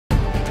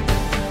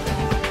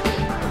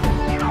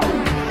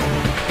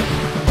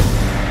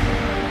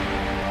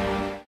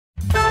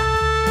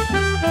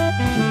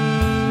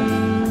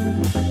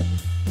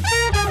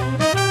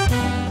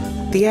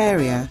The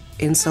area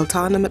in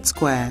Sultanahmet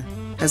Square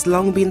has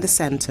long been the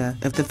centre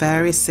of the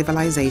various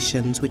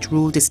civilizations which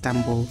ruled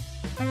Istanbul.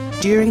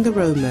 During the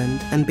Roman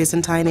and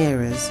Byzantine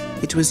eras,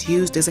 it was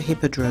used as a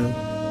hippodrome,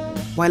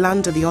 while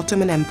under the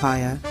Ottoman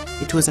Empire,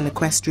 it was an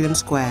equestrian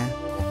square.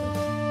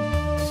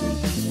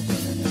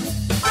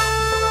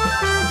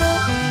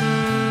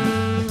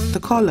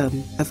 The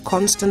column of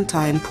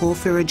Constantine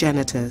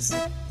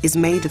Porphyrogenitus is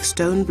made of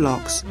stone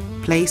blocks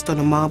placed on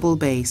a marble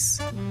base.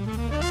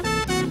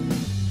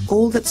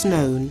 All that's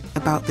known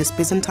about this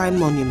Byzantine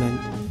monument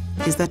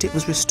is that it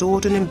was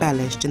restored and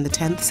embellished in the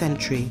 10th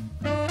century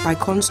by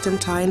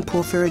Constantine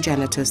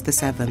Porphyrogenitus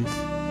VII.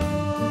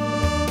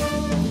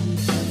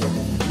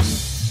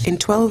 In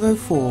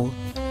 1204,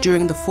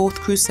 during the Fourth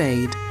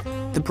Crusade,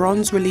 the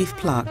bronze relief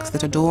plaques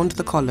that adorned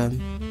the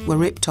column were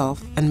ripped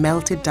off and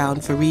melted down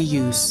for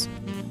reuse.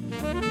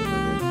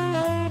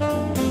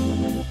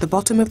 The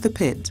bottom of the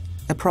pit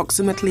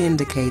approximately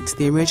indicates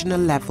the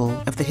original level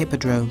of the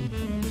hippodrome.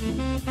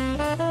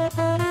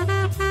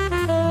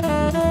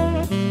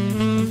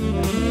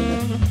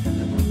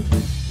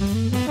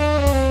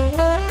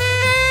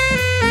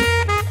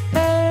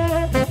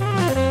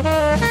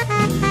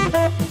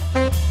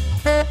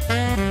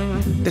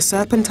 The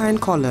serpentine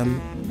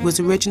column was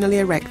originally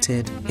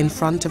erected in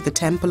front of the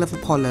Temple of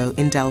Apollo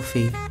in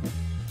Delphi.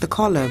 The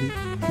column,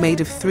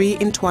 made of 3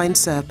 entwined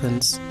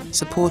serpents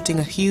supporting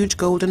a huge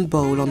golden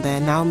bowl on their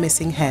now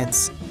missing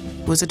heads,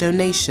 was a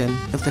donation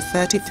of the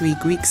 33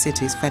 Greek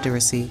cities'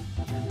 Federacy.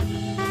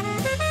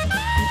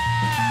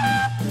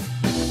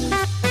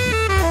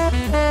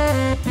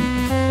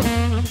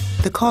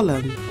 The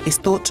column is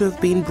thought to have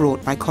been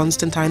brought by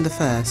Constantine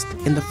I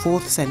in the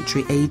 4th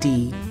century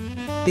AD.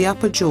 The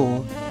upper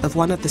jaw of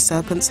one of the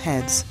serpent's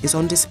heads is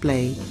on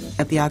display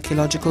at the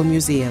Archaeological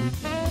Museum.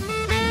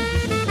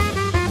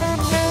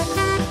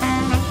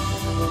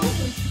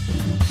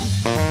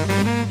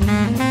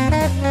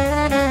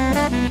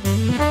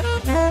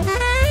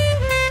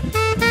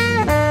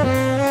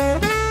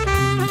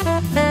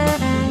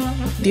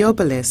 The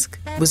obelisk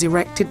was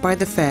erected by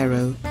the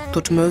pharaoh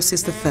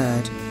Thutmosis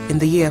III in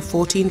the year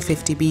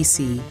 1450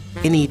 BC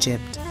in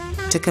Egypt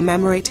to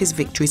commemorate his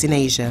victories in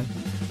Asia.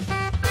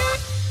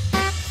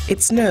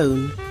 It's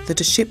known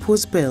that a ship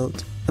was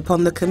built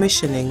upon the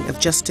commissioning of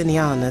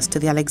Justinianus to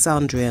the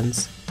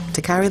Alexandrians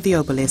to carry the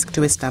obelisk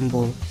to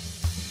Istanbul.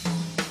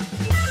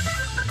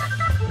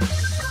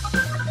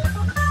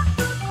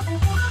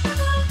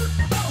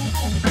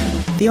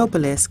 The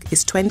obelisk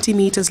is 20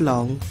 meters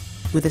long,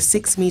 with a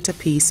 6-meter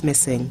piece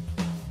missing.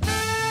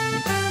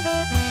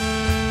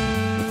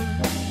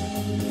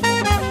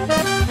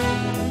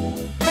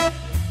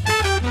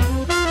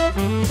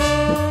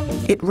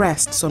 It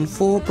rests on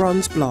 4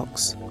 bronze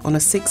blocks on a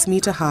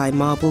 6-meter-high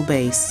marble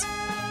base.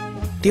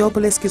 The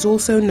obelisk is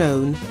also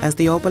known as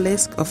the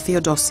Obelisk of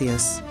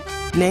Theodosius,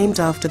 named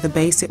after the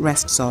base it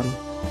rests on.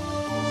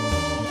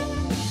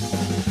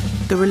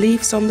 The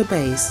reliefs on the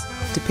base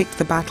depict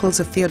the battles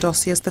of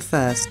Theodosius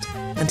I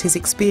and his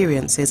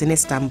experiences in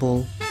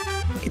Istanbul.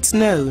 It's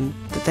known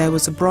that there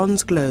was a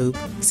bronze globe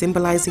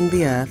symbolizing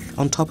the earth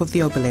on top of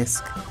the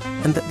obelisk,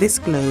 and that this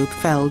globe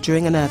fell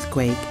during an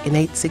earthquake in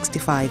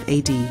 865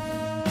 AD.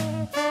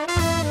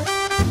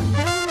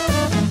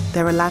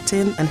 There are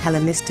Latin and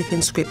Hellenistic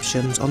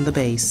inscriptions on the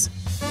base.